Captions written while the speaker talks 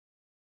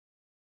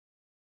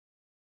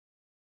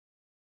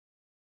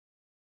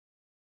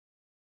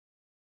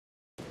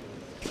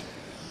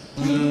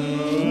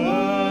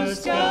Blue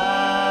skies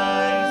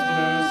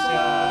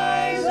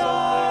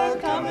are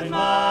coming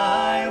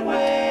my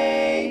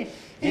way.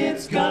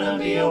 It's gonna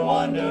be a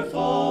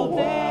wonderful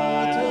day.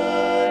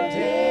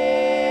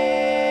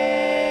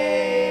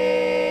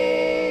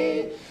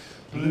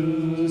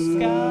 Blue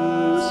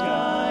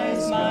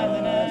skies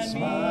smiling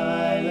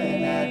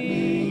at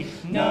me.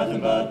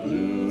 Nothing but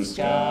blue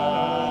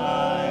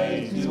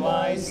skies do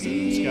I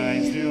see.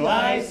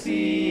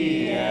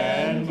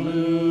 And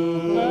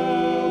bluebirds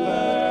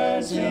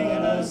singing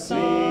a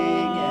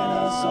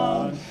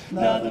song.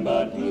 Nothing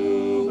but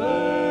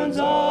bluebirds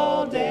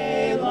all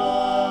day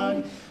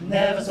long.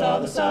 Never saw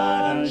the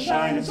sun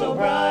shining so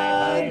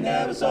bright.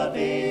 Never saw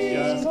things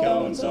just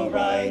going so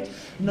right.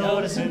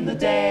 Noticing the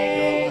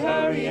day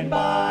hurrying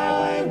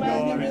by.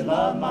 When you're in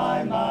love,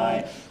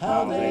 my,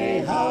 how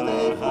they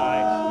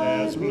fly.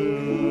 There's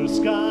blue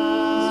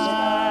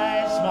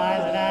skies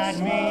smiling at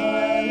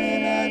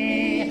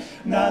me.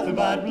 Nothing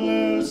but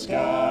blue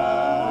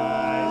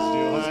skies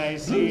do I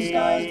see. Blue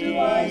skies do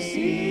I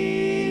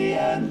see.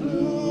 And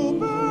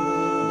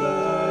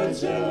bluebirds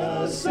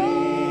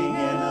singing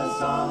a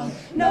song.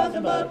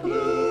 Nothing but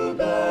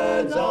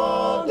bluebirds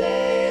all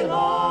day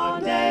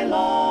long, day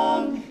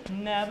long.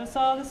 Never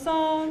saw the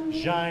sun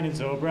shining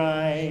so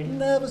bright.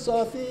 Never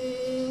saw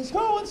things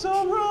going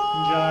so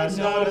wrong. Just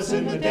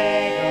noticing the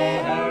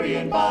day go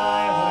hurrying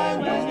by.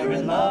 When you're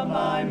in love,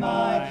 my,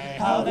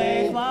 how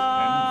they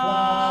fly.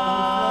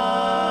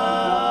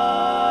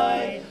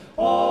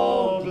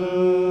 Oh,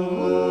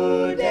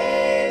 blue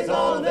days,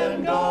 all of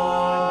them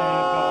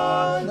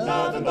gone.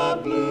 Nothing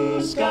but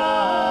blue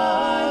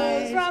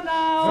skies. From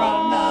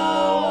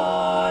now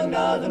on,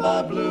 nothing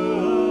but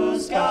blue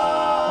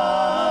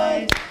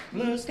skies.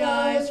 Blue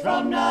skies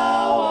from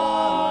now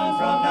on,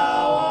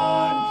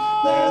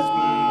 there's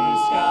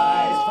blue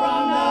skies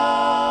from now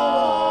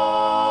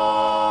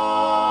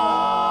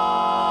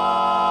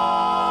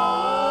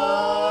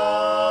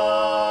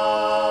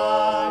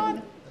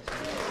on.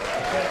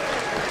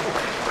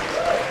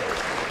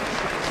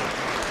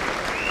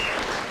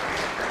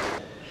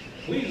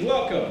 Please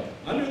welcome,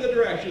 under the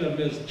direction of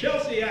Ms.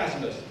 Chelsea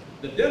Asmus,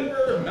 the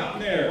Denver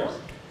MountainAires.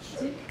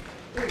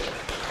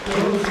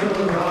 Close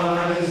your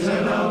eyes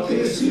and I'll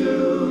kiss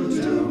you.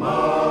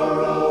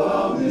 Tomorrow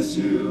I'll miss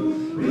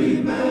you.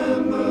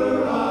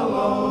 Remember, I'll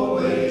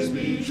always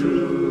be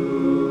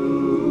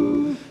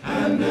true.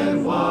 And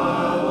then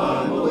while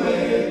I'm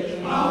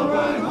away, I'll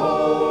write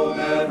home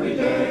every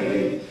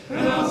day.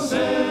 And I'll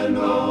send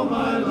all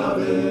my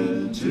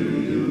loving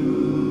to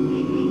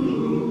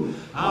you.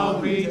 I'll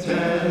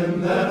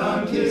pretend that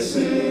I'm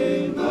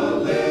kissing the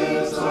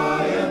lips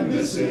I am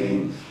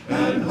missing.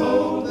 And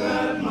hope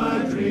that my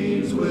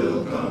dreams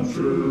will come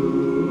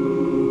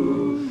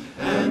true.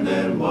 And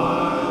then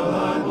while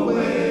I'm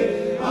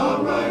away,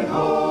 I'll write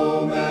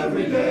home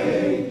every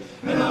day.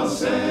 And I'll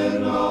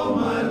send all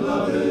my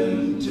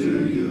loving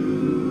to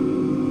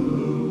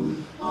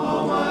you.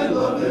 All my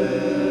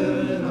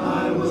loving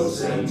I will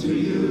send to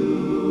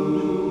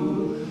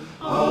you.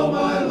 All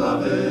my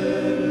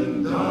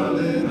loving,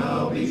 darling,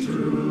 I'll be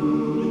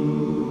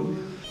true.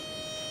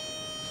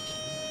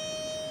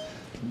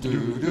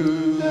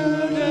 Do-do.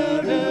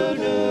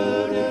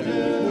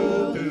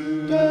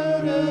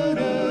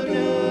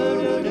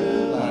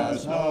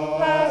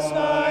 Last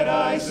night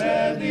I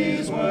said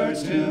these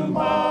words to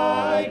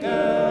my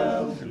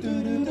girl.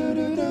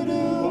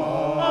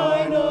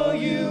 I know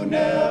you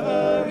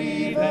never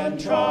even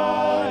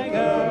tried,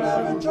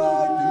 girl.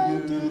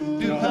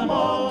 Do come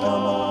on,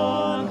 come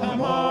on,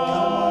 come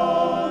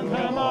on,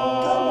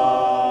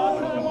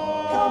 come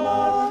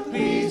on.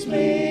 Please,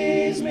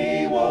 please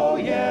me, oh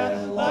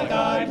yeah, like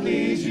I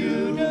please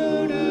you.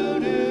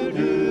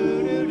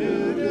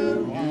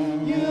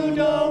 You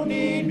don't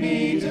need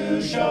me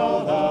to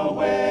show the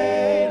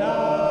way,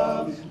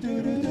 love.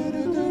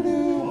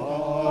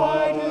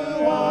 Why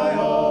do I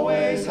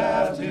always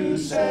have to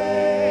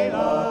say,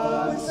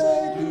 love?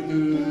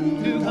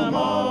 Do come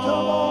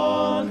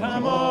on,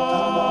 come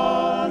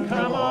on,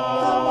 come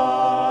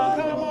on,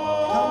 come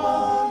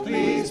on.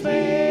 Please,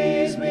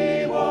 please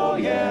me, oh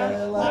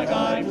yeah, like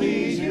I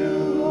please you.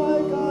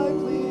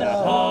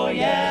 Oh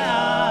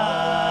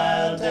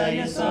yeah, I'll tell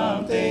you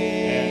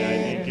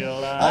something.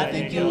 I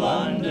think you'll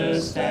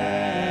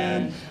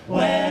understand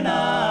when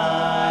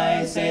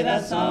I say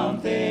that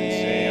something.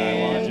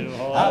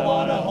 I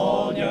want to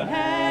hold your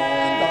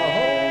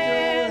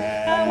hand.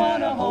 I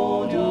want to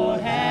hold your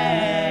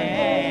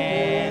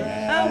hand.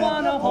 I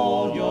want to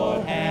hold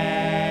your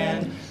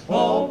hand.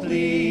 Oh,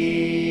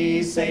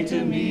 please say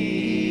to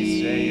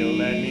me, Say you'll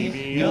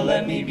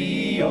let me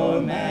be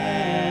your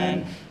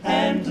man.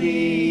 And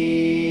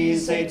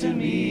please say to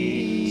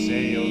me,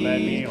 Say you'll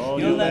let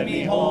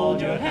me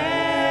hold your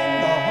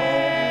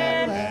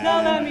hand.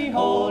 Now let me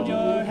hold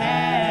your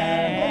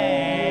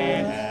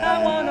hand.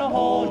 I want to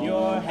hold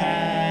your hand.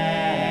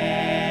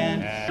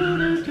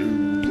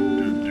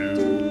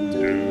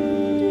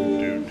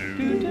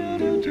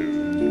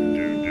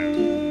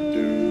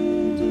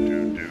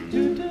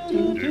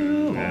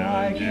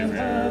 I give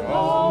her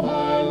all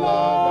my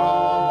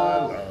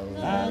love.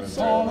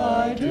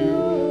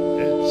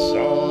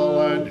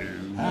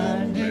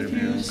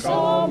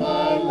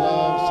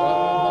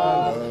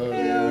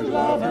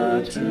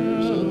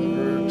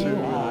 silver too.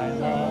 I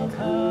love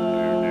her.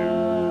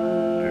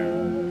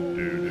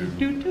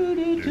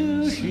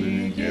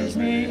 She gives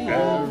me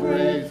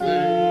everything,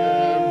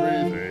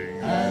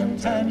 and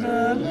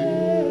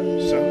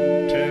tenderly, so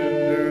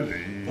tenderly,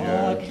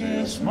 the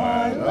kiss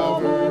my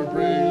lover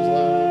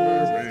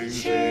brings,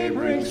 she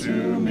brings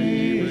to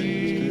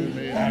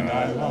me, and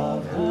I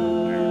love her.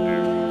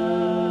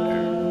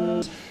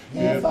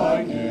 If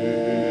I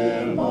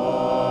give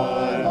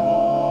my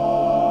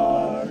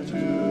heart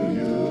to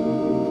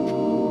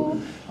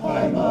you,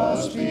 I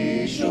must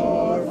be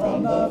sure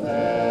from the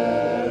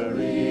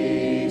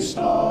very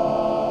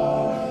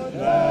start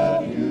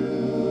that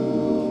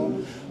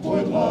you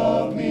would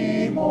love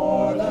me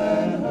more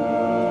than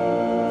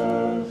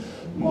her,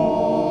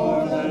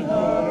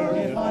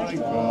 if I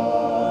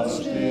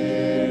trust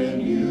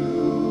in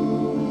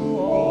you.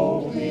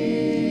 Oh,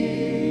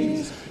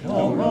 please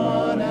don't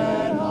run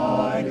and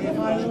hide if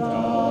I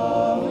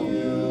love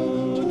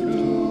you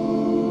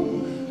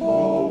too.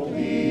 Oh,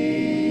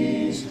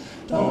 please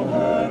don't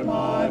hurt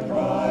my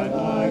pride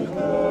like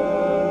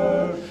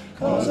her,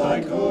 'cause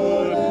I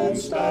couldn't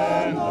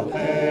stand the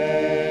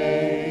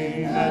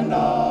pain, and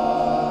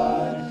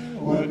I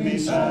would be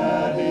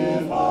sad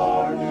if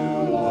our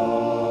new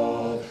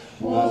love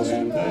was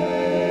in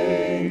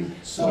vain.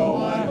 So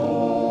I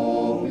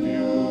hope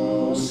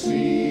you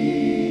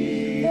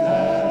see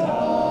that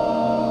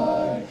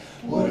I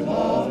would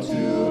love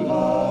to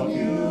love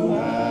you,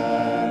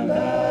 and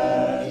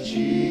that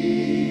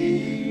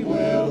she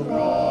will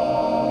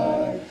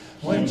cry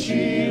when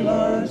she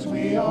learns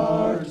we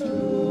are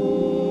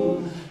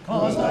two.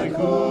 'Cause I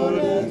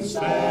couldn't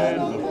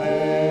stand the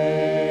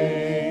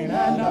pain,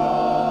 and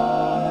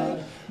I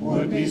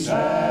would be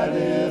sad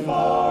if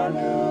our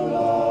new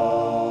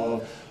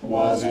love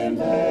was in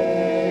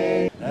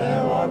vain.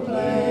 There are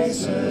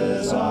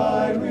places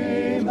I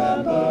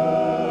remember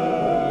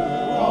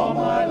all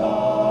my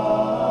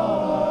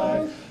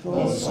life,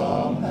 though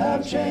some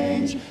have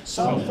changed,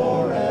 some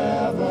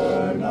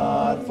forever,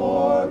 not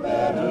for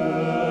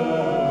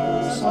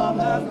better. Some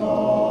have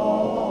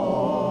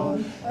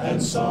gone,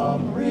 and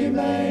some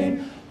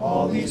remain.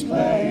 All these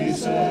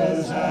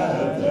places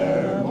have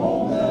their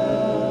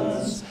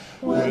moments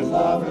with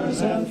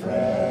lovers and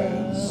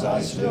friends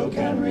I still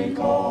can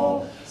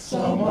recall.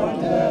 Some are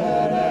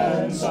dead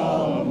and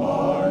some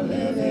are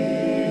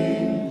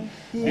living.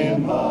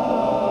 In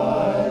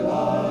my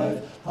life,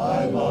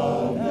 I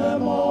love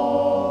them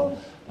all.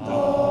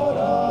 Da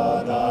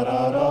da da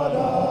da da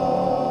da.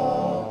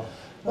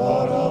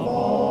 But of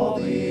all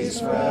these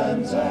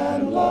friends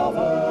and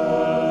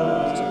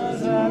lovers,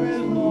 there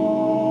is no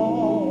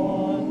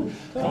one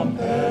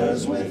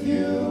compares with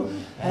you,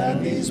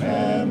 and these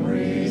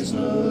memories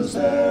lose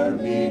their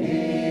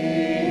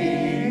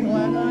meaning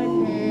when I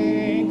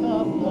think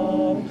of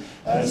love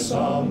as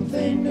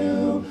something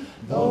new.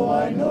 Though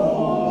I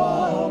know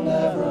I'll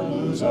never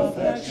lose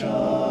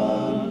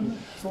affection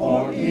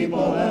for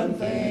people and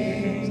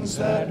things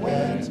that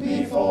went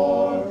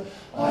before,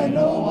 I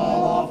know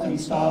I'll often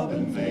stop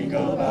and think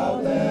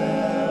about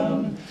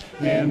them.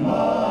 In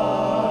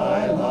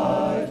my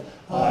life,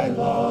 I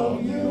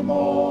love you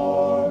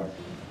more.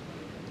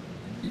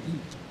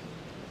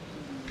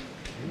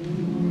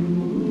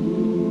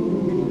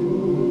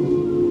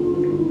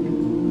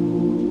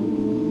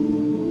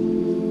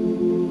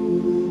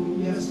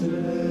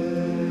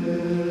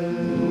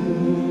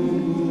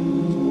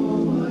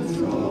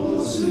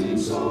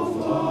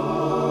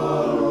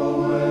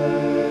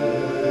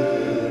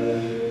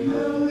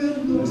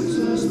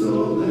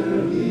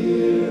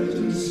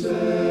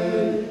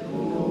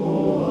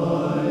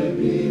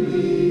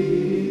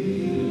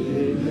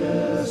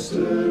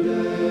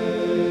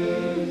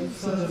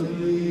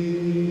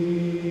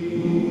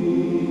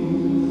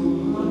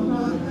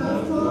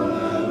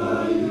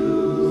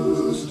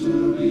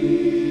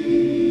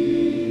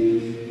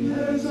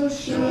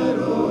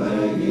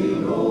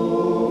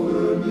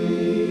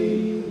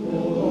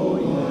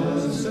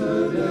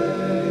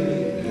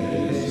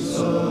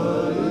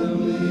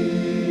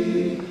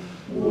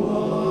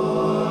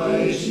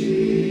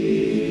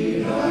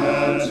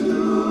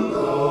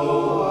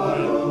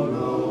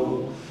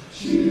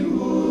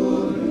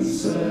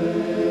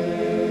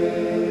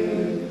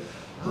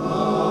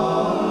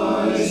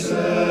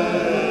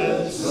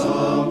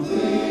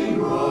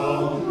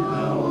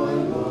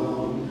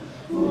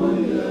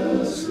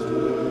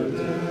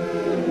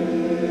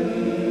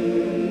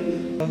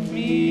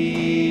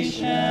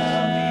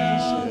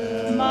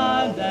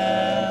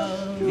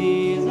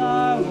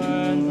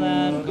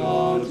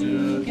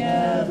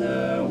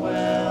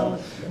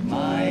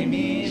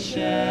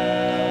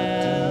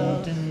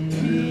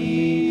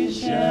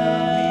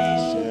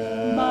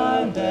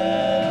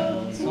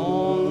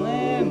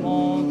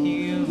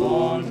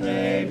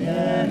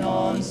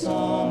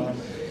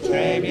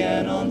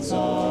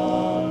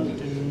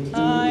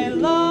 I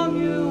love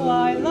you,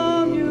 I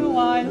love you,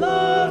 I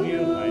love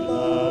you, I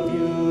love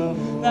you.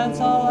 That's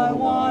all I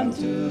want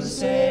to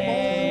say.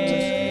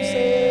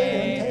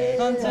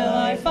 Until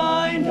I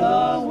find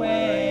a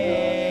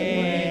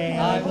way,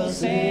 I will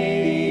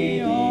say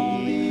the only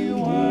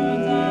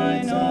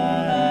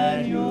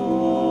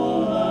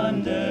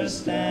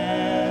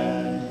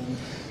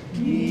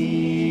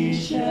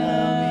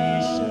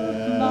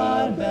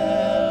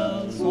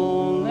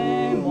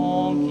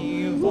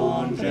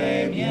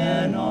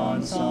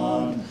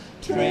ensemble,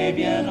 très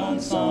bien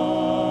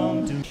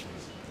ensemble.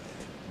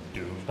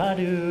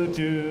 Ba-do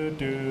do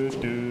do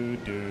do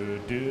do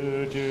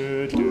do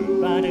do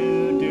do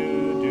ba-do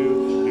do do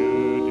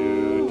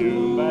do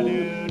do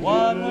ba-do.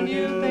 What will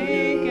you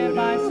think if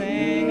I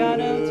sing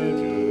out of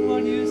tune?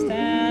 Will you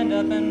stand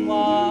up and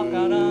walk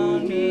out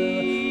on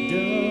me?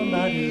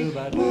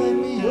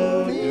 Lend me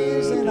your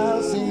ears and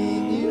I'll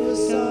sing you a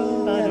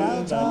song, and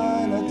I'll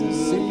try not to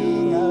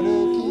sing out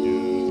of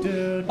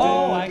key.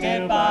 Oh, I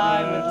get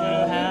by with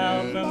little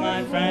help from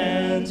my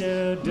friends.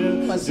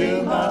 I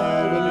sing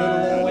by with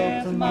little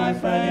help from my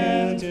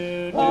friends.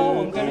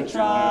 Oh, I'm gonna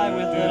try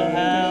with little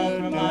help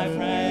from my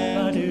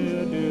friends.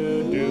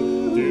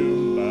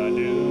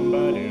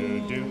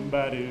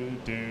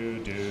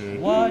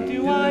 What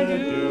do I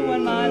do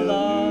when my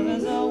love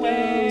is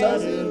away?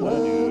 Does it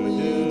worry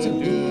you to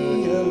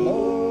be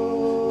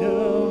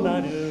alone?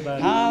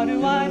 How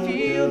do I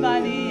feel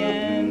by the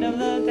end of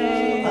the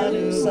day? Are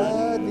you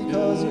sad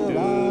because you're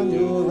on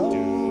your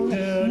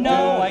own?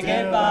 No, I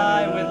get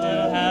by with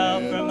little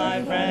help from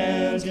my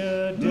friends.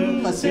 I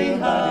sing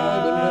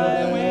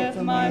High with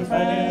my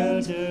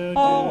friends.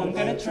 Oh, I'm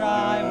gonna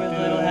try with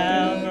little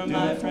help from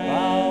my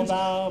friends.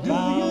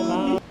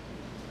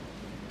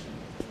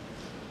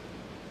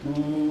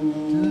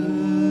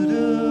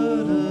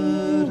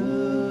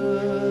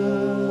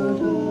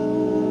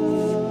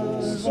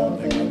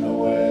 Something in the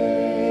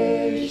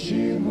way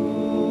she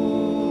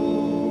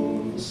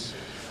moves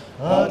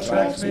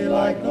attracts me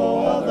like no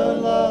other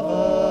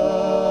lover.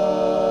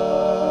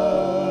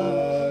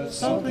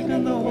 Something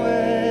in the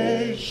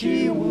way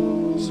she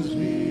woos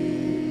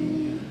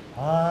me.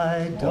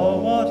 I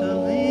don't want to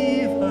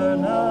leave her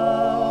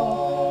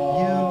now.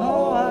 You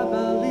know I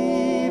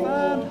believe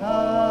and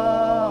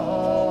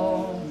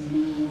how.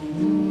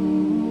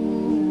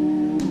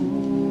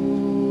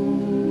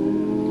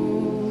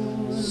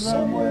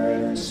 Somewhere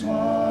in her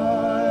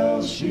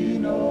smile she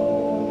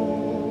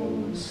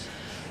knows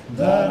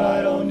that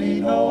I don't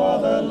need no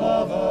other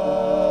lover.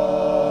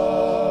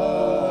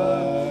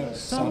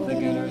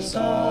 Something in her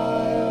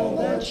style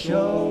that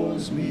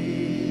shows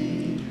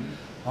me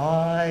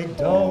I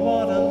don't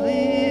want to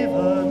leave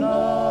her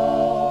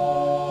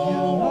now. You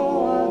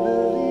know I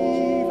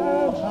believe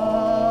and how.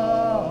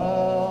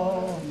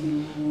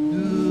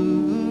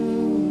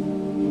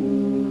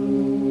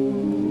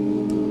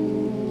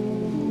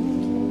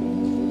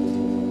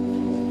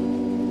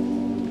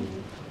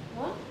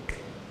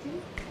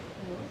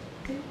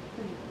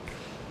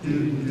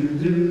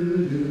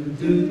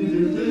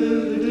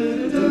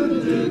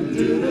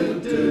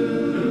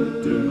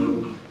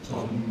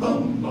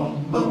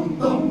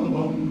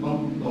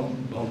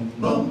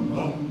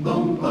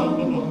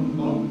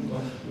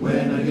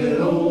 When I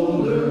get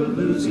older,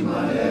 losing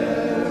my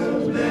hair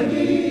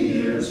many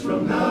years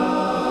from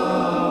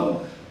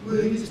now,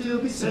 will you still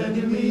be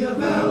sending me a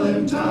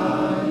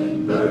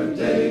Valentine,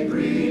 birthday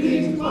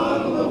greetings,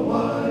 bottle of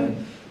wine?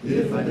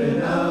 If I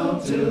get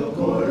out till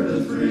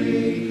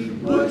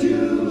 2:45, would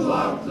you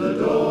lock the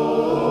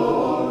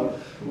door?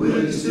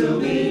 Will you still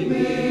need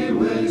me?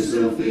 Will you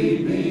still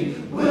feed me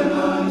when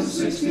I'm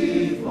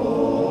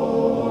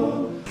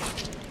 64?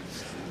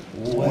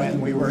 When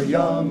we were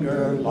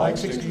younger, like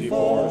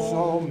 64,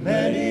 so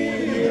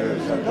many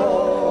years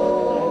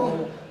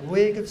ago,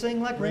 we could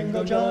sing like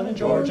Ringo, John, and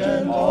George,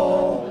 and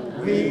Paul.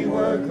 We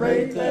were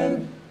great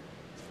then,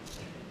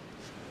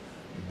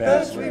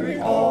 best we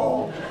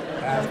recall.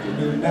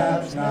 Afternoon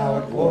naps now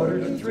at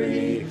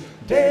 2:45,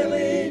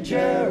 daily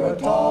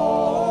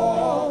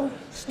geritol.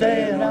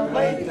 Staying out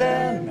late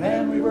then,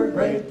 and we were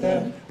great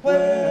then,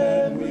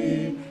 when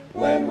we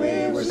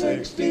were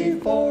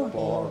 64,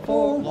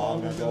 for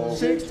long ago.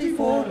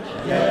 64,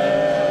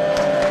 yeah.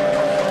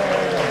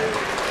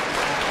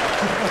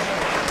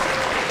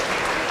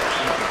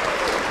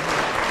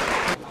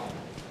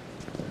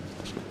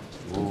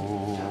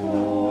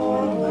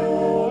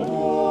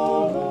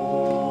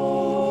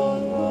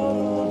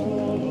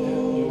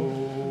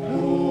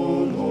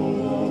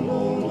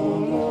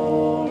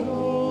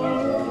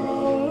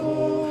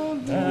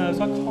 There's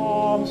a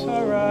calm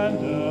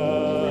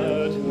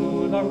surrender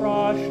to the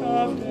rush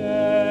of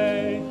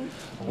day,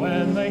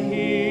 when the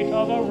heat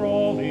of a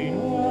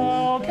rolling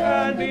world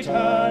can be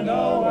turned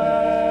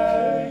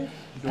away.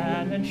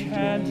 An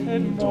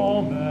enchanted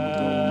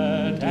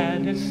moment,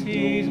 and it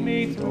sees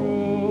me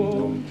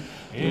through.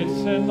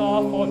 It's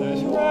enough for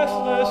this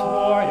restless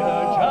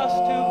warrior just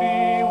to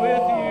be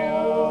with you.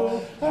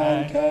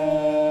 And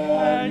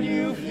can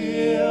you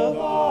feel the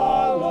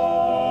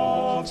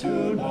love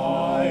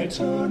tonight,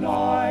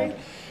 tonight?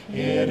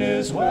 It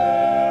is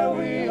where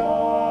we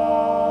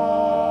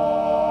are.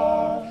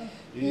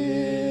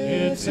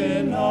 It's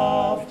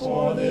enough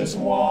for this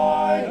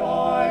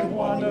wide-eyed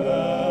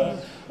wonder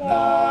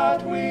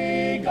that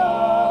we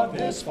got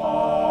this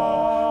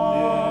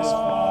far,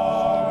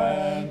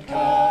 and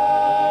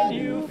can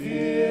you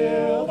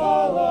feel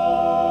the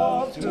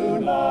love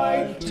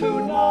tonight,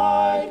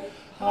 tonight,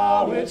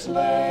 how it's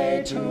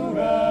laid to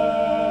rest.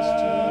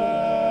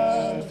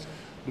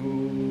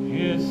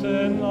 It's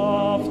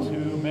enough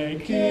to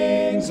make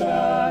kings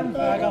and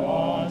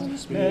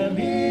vagabonds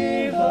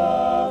believe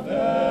the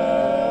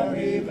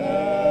very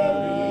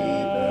best.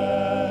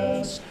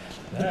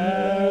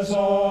 There's a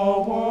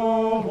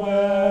world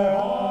where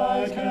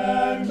I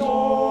can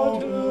go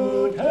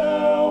to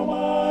tell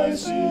my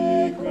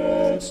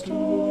secrets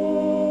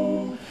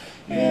to,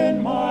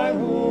 in my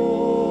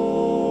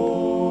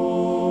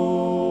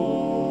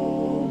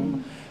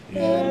room,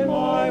 in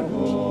my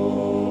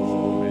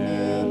room,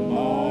 in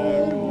my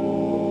room.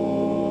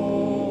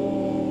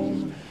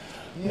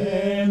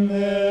 In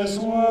this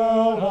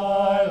world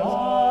I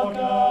locked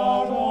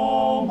out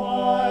all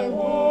my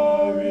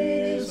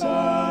worries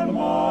and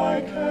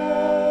my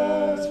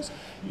cares,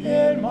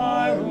 in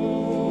my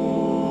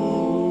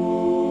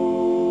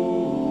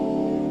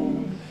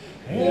room,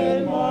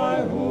 in my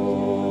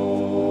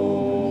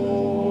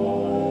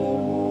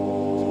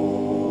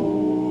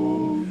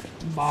room.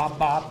 Ba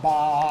ba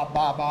ba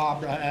ba ba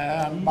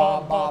bram, ba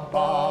ba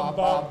ba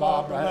ba ba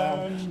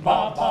bram, ba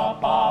ba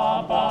ba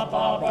ba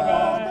ba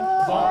bram,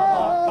 ba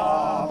ba ba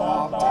ba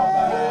ba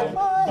bram,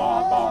 ba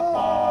ba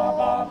ba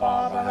ba ba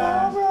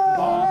bram,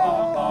 ba ba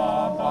ba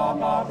ba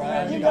ba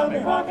bram. You got me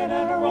rocking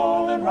and a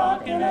rolling,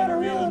 rocking and a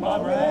reeling, ba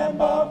bram,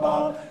 ba ba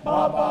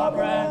ba ba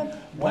bram.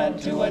 Went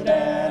to a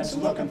dance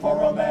looking for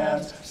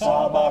romance,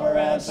 saw Barbara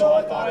Ann, so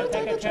I thought I'd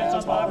take a chance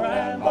on Barbara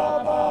Ann,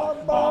 ba ba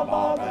ba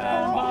ba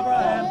bram, Barbara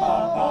Ann, ba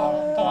ba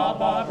ba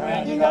ba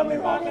bram. You got me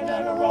rocking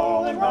and a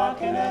rolling,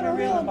 rocking and a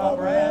reeling,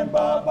 Barbara Ann,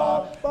 ba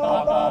ba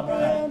ba ba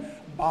bram.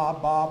 Ba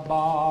ba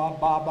ba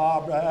ba ba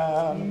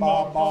bram, ba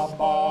ba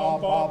ba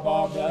ba ba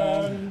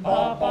bram,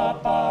 ba ba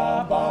ba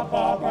ba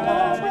ba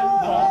bram,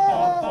 ba ba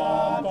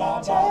ba ba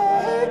ba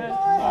bram,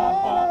 ba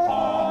ba ba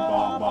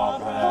ba ba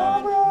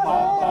bram, ba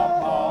ba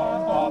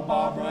ba ba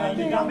bram.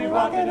 You got me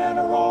rocking and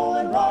a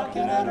rolling,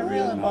 rocking and a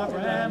reeling,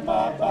 Barbara Ann,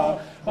 ba ba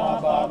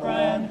ba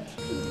bram.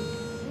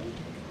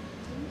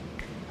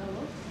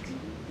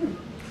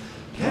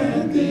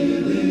 Can't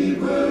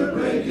believe we're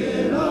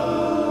breaking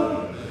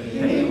up.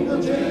 Ain't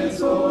no chance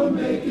for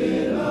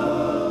making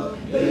up.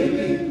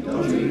 Baby,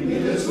 don't treat me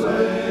this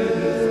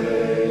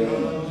way.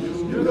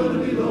 You're gonna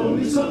be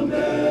lonely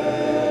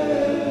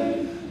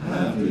someday.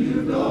 After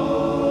you've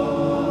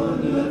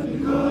gone, left me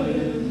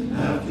crying.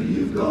 After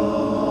you've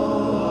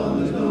gone,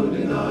 there's no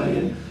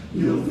denying.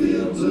 You'll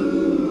feel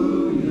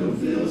blue, you'll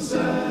feel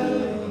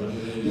sad.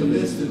 You'll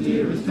miss the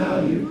dearest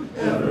pal you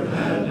ever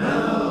had.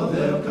 Now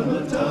there'll come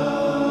a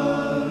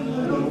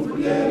time, don't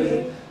forget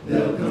it.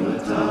 There'll come a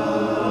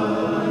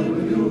time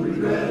when you'll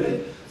regret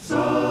it.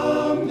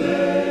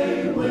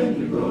 Someday when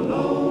you grow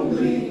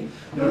lonely,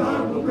 your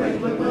heart will break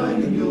like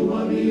mine and you'll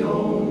want me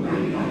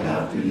only.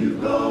 After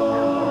you've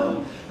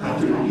gone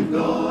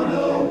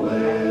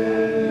away.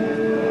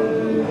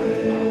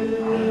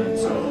 And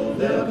so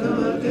there'll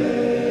come a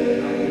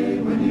day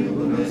when you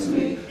will miss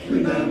me.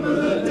 Remember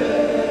the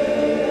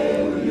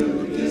day when you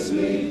could kiss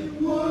me.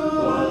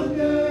 One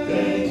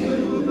day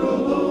you will grow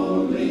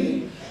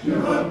lonely, your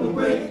heart will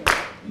break.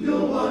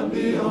 You'll want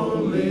me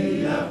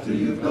only after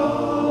you've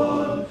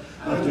gone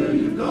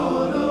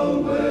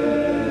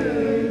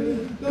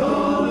away,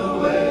 gone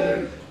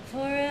away.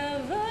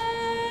 Forever,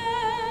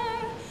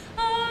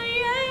 oh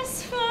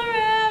yes,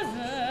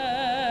 forever.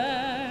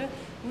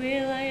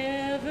 Will I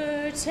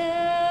ever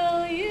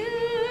tell you?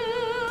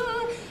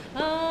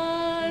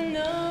 Oh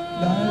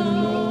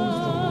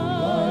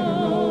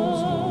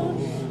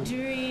no.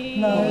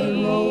 Dream Night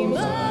rose,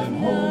 of I'm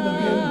home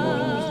again,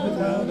 rose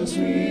without a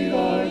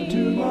sweetheart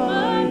to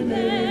my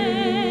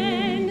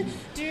name.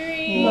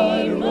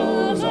 Light Dream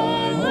rose, of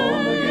I'm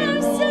home again,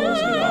 rose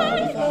without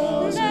a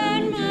thousand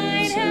that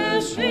might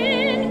have kisses.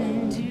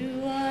 been.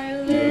 Do I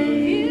love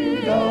you?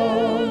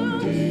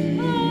 Dee,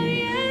 Oh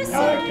yes, I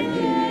can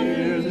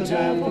hear the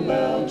temple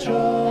bell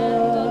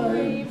chime.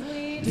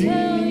 bravely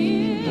tell you,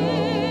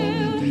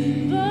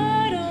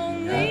 but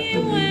only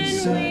when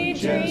we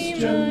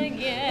dream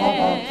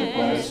About the again.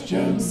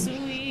 question,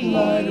 Sweet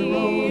light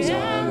rose,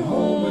 I'm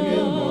home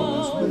again,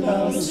 rose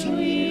without a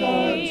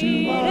sweetheart to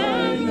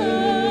my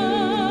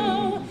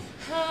name.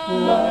 How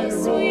Light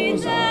sweet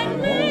rose, that I'm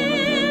home again,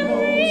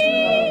 memory,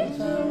 rose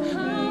without a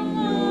how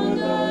you're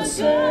the long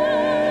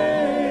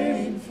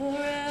same.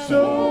 forever. So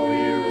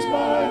here's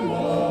my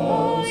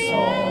love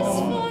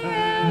song,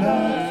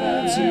 not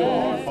fancy or Will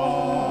I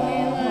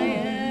fine.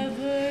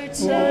 ever Light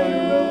tell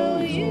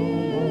rose, you? oh,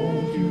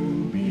 won't you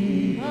be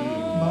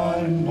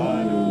mine?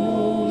 Light a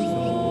rose,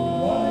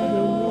 oh, light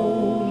a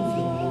rose,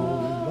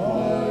 oh,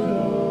 light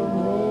a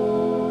rose.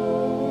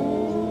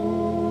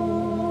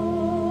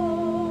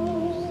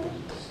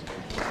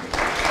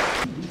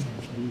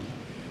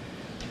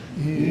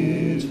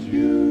 It's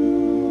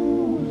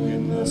you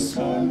in the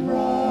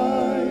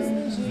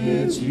sunrise,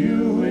 it's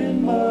you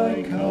in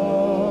my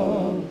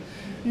cup,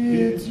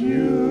 it's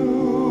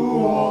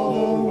you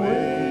all the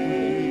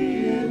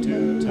way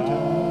into town.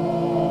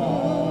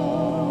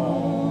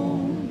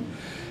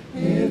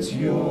 It's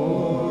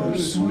your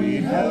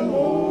sweet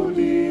hello,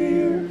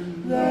 dear,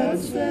 that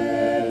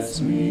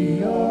sets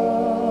me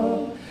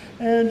up,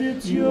 and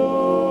it's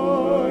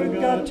your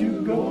got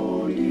to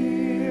go,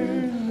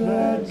 dear,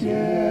 that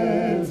gets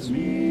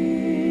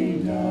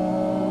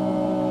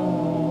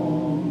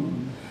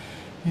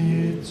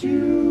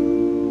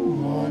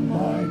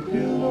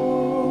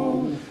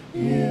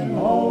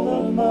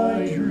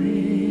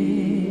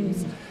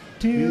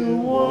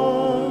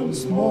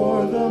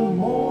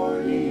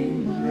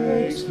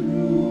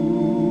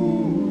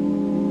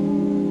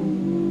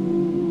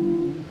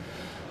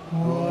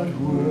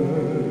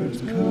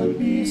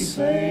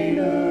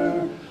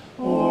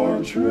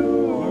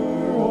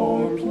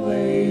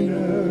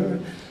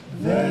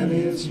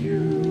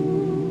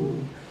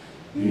you,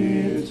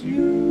 it's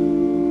you,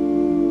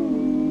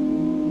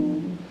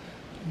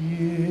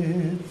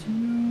 it's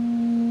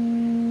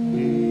you,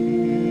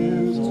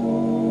 it's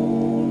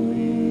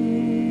only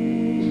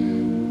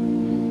you.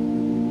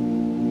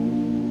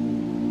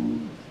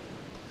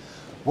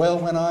 Well,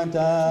 when I'm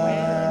down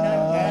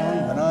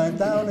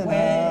and out,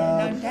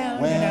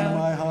 when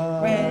my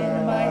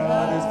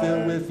heart is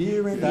filled with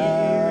fear and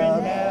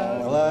doubt,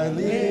 well, I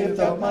lift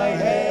up my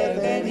head,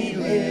 then He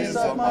lifts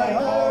up my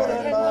heart,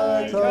 and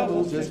my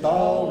troubles just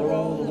all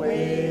roll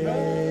away,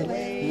 Lord.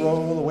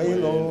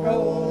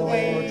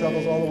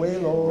 Troubles all away,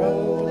 Lord.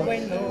 Roll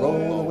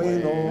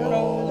away,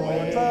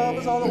 Lord.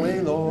 Troubles all away,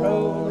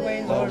 Lord.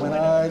 When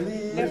I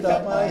lift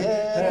up my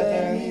head,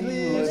 then He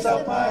lifts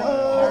up my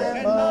heart,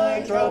 and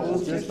my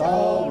troubles just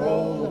all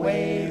roll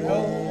away.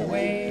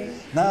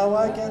 Now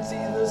I can see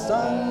the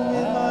sun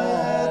in my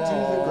head to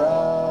the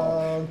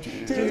ground,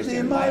 tears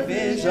in my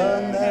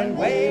vision and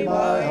weigh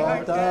my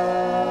heart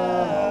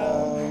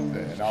down.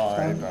 Then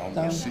I found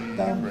the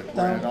secret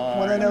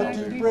when I knelt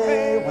to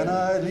pray, when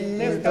I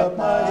lift up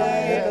my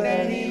head,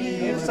 then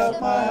He lifts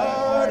up my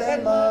heart,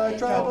 and my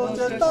troubles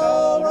just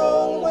all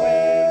roll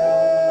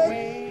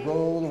away.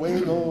 Roll away,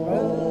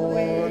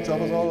 Lord.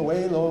 Troubles all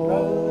away, Lord.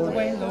 Roll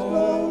away, Lord.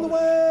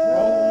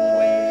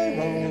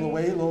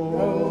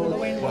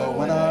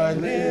 When I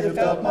lift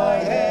up my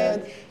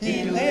head,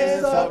 He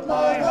lifts up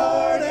my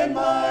heart, and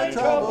my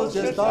troubles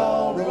just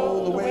all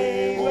roll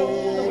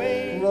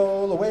away.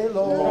 Roll away,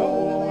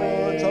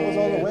 Lord. Troubles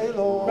all away,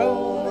 Lord.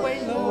 Roll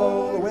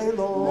away,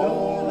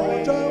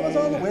 Lord. Troubles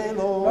all away,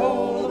 Lord.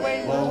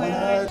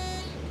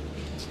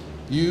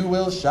 You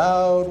will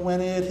shout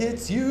when it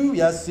hits you,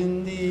 yes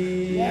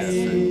indeed. Yes,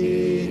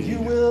 indeed. You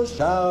will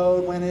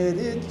shout when it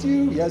hits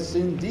you, yes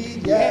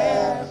indeed,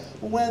 yeah.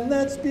 When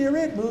that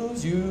Spirit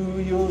moves you,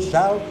 you'll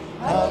shout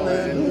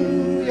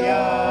hallelujah.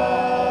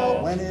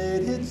 When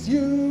it hits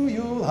you,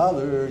 you'll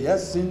holler,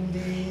 yes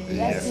indeed.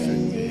 Yes,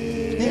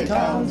 indeed. It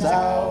comes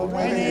out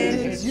when it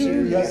hits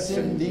you, yes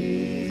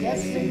indeed.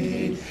 Yes,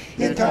 indeed.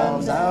 It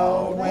comes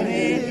out when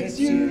it hits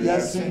you,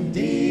 yes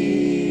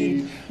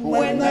indeed.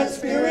 When that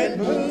Spirit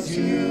moves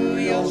you,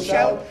 you'll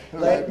shout,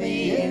 let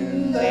me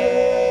in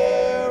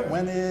there.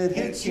 When it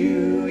hits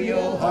you,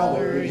 you'll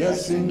holler,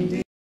 yes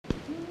indeed.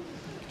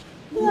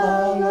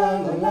 La la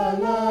la la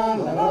la la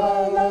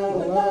la la la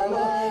la la la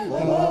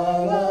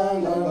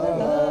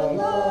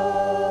la.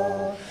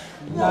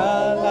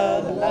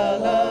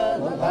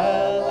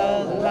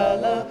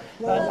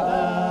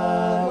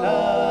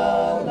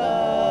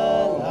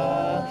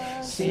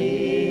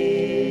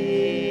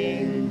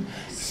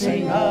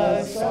 Sing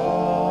a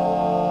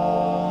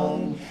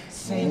song,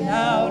 sing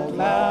out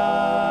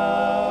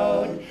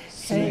loud,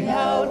 sing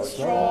out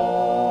strong.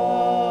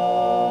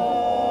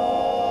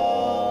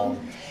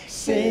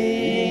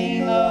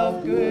 Sing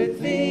of good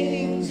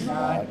things,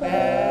 not bad.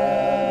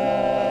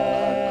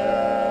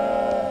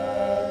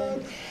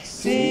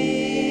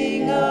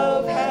 Sing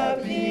of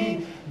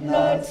happy,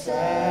 not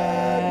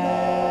sad,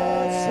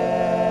 not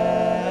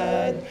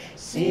sad.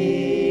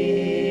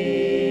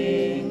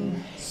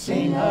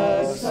 Sing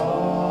a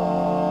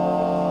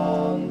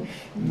song.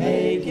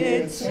 Make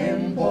it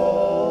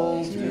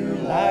simple to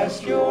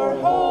last your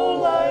whole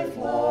life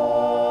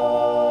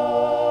long.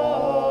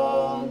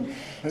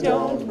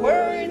 Don't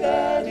worry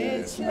that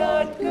it's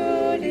not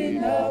good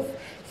enough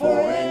for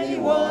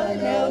anyone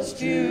else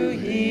to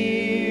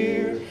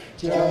hear.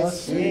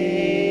 Just sing,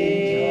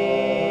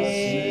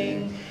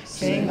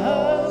 sing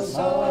a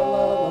song.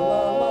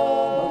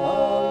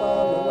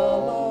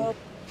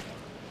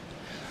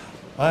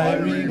 I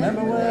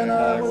remember when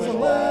I was a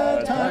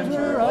lad, times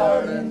were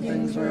hard and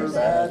things were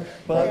bad,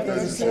 but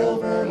there's a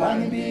silver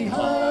lining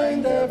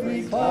behind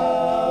every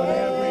cloud,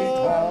 every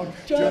cloud.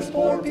 Just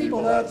poor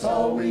people, that's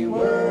all we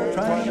were,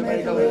 trying to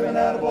make a living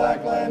out of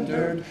black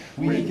lantern.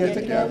 We get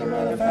together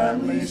in a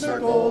family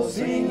circle,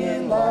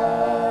 singing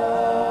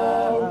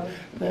loud.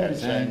 Daddy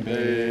sang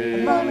big,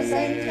 and Mama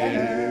sang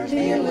tenor.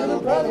 Me and little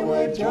brother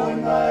would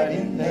join right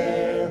in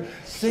there.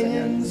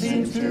 Singing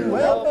seems to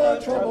help a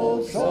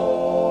troubled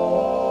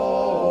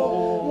soul.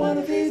 One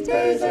of these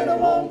days, and it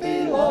won't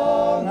be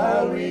long,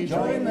 I'll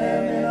rejoin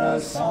them in a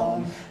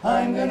song.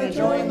 I'm gonna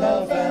join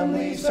the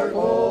family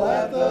circle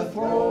at the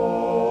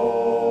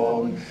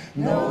throne.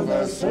 No,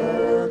 the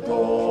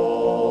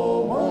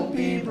circle won't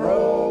be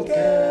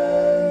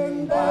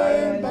broken by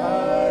and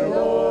by,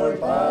 Lord,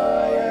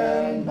 by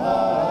and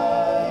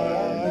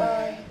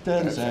by.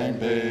 Daddy sang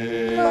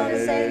big, Mama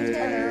sang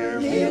tenor.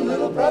 me and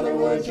little brother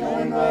would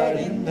join right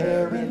in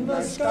there in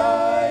the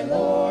sky,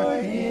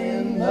 Lord,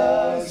 in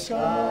the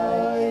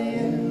sky,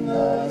 in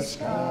the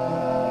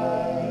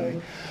sky.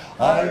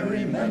 I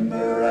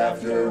remember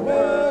after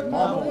work,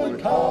 Mama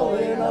would call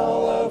in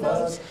all of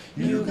us.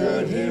 You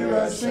could hear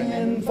us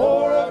singing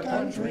for a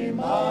country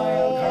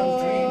mile,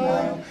 country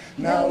mile.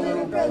 Now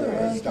little brother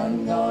has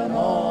gone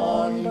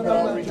on, but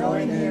I'll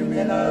rejoin him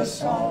in a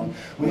song.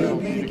 We'll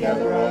be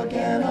together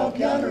again, I'll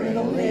gather in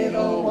a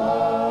little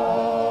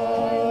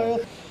while.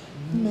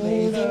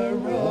 May the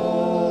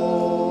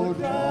road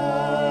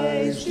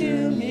rise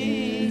to me.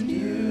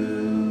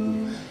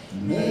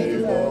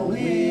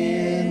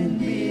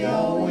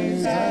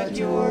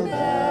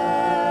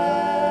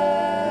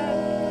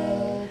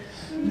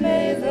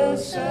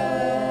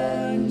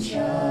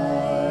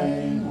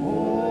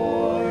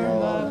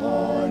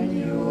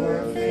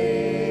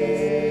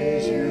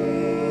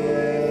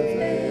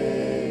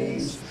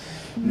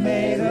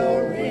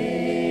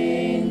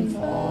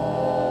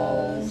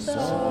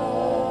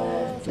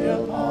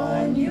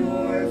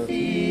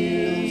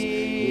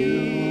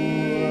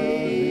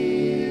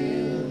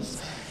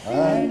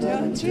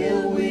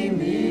 until we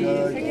meet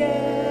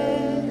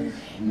again.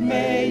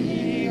 May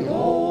he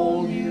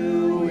hold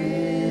you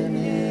in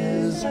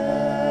his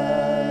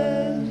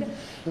hand.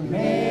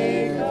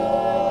 May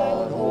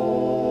God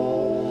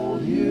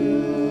hold you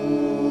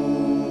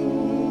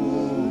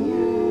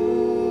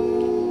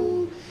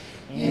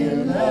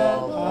in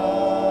the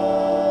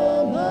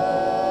palm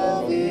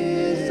of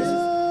his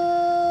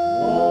hand.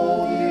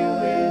 Hold you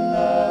in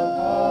the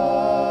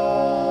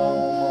palm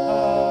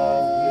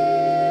of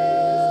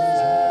his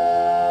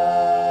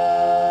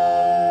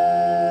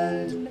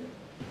hand.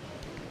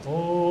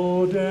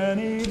 Oh,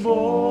 Danny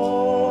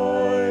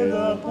boy,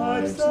 the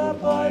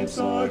pipes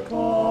are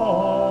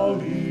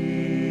calling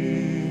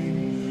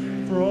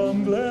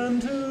from glen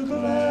to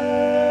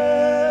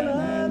glen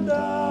and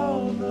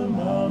down the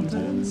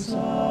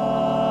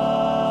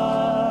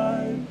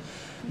mountainside.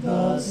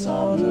 The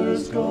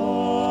summer's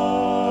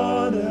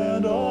gone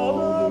and all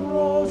the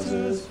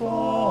roses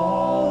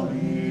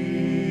falling.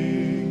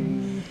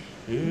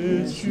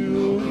 It's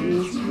you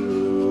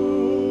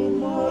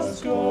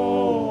must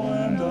go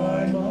and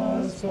I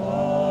must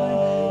find.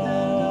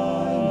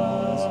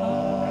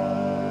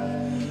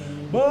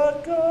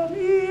 But come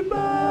ye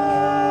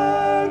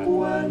back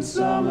when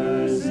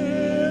summer's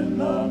in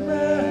the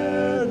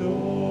meadow,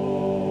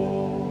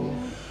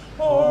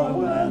 or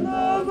when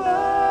the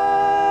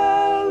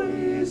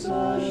valley's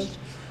hushed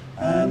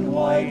and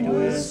white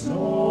with snow.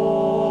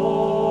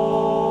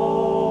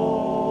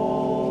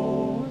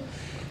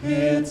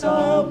 It's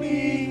I'll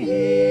be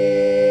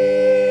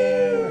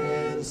here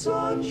in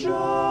sunshine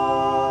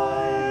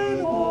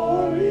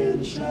or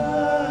in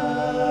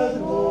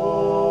shadow.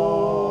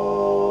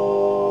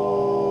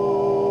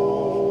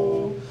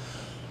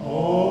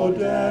 Oh,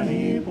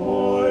 Danny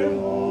boy,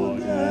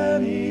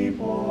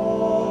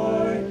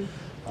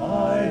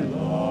 I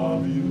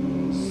love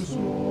you so.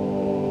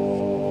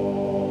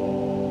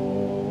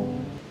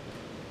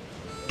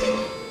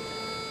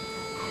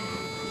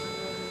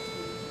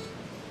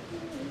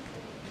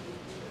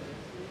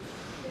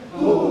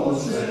 Oh,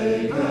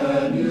 say,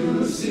 can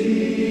you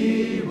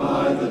see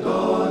by the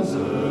dawn's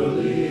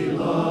early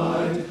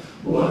light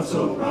what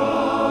so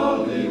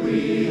proudly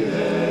we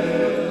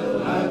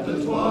hailed at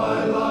the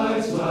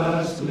twilight's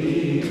last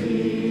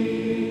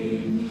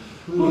gleaming,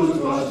 whose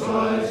broad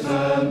stripes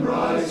and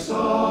bright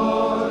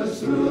stars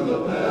through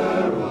the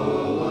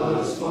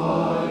perilous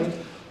fight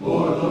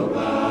o'er the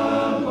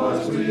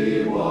ramparts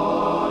we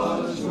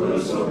watched were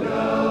so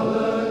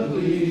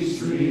gallantly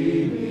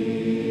streaming.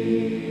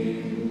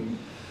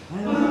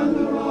 And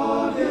the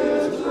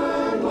rockets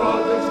flared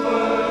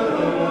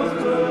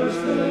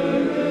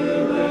bursting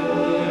in the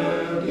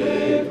air,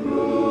 gave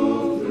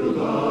proof through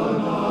the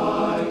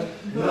night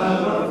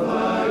that our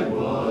flag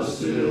was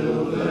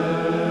still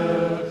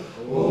there.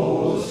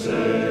 Oh,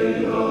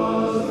 say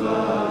does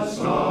that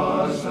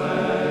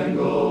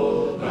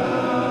star-spangled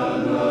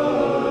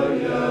banner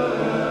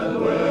yet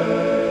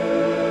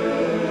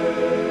wave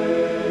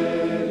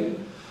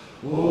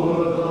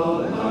o'er the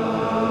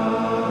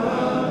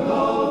land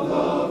of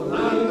the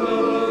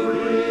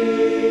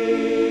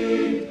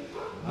free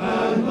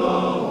and the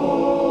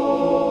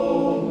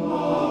home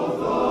of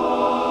the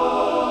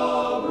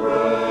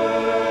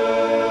brave?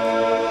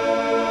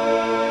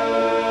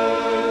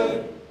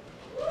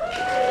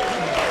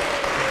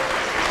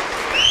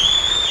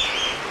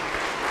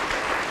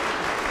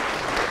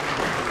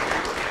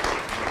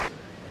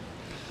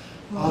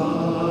 I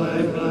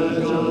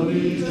pledge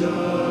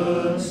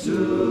allegiance to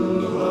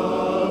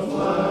the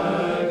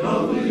flag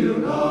of the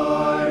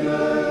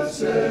United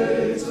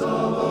States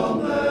of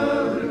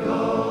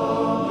America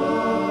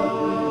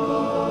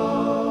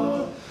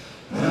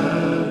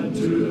and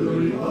to the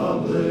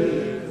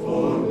republic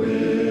for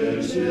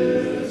which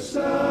it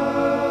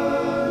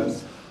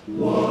stands,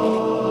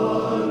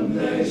 one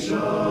nation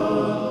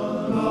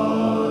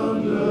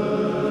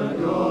under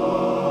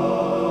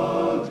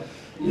God,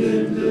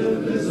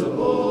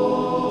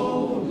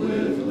 indivisible,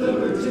 with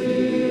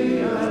liberty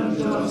and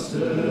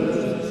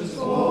justice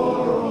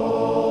for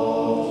all.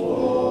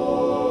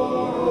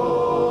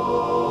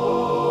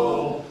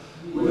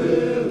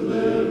 With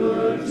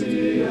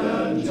liberty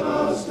and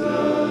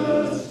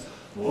justice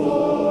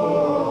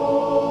for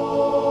all.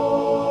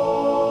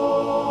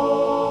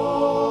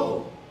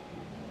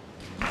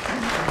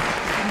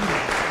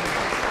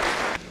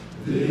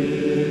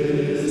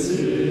 This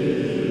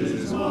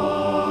is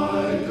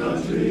my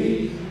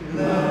country,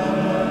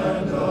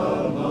 land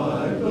of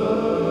my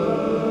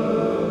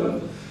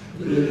birth.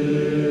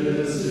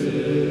 This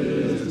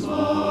is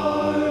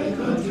my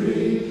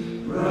country,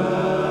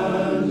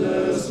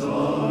 grandest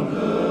on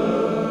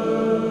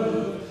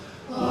earth.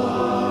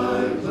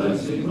 I'm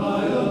pledging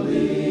my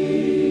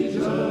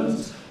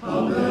allegiance,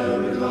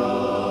 America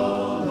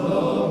the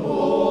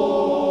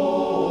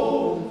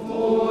whole,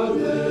 for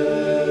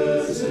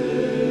this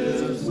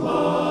is my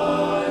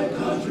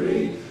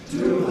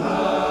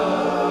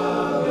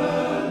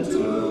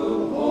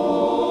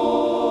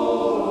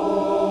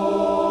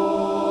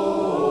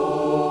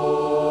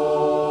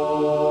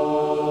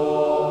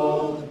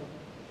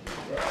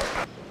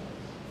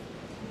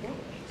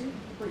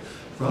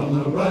From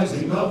the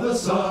rising of the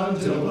sun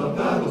till the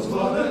battle's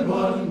fought and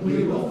won,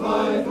 we will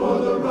fight for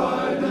the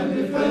right and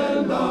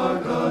defend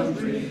our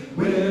country.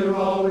 We're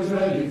always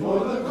ready for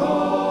the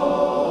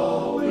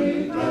call.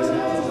 We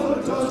dance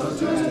for justice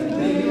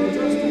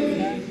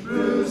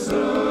through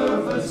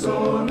surf and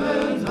storm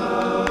and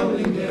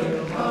howling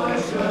gale.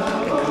 I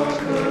shall our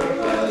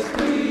purpose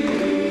be.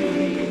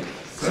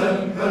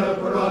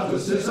 Patriotic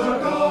is our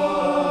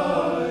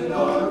guide,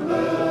 our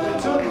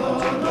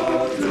veteran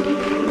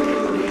true.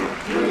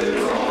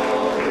 We're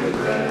always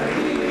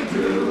ready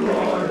to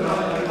or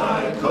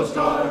die. Coast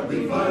Guard,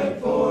 we fight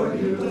for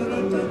you.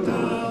 From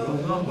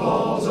the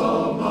halls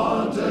of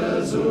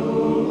Montezuma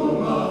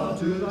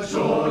to the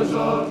shores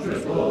of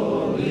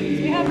Tripoli. Do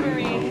you have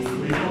Marines?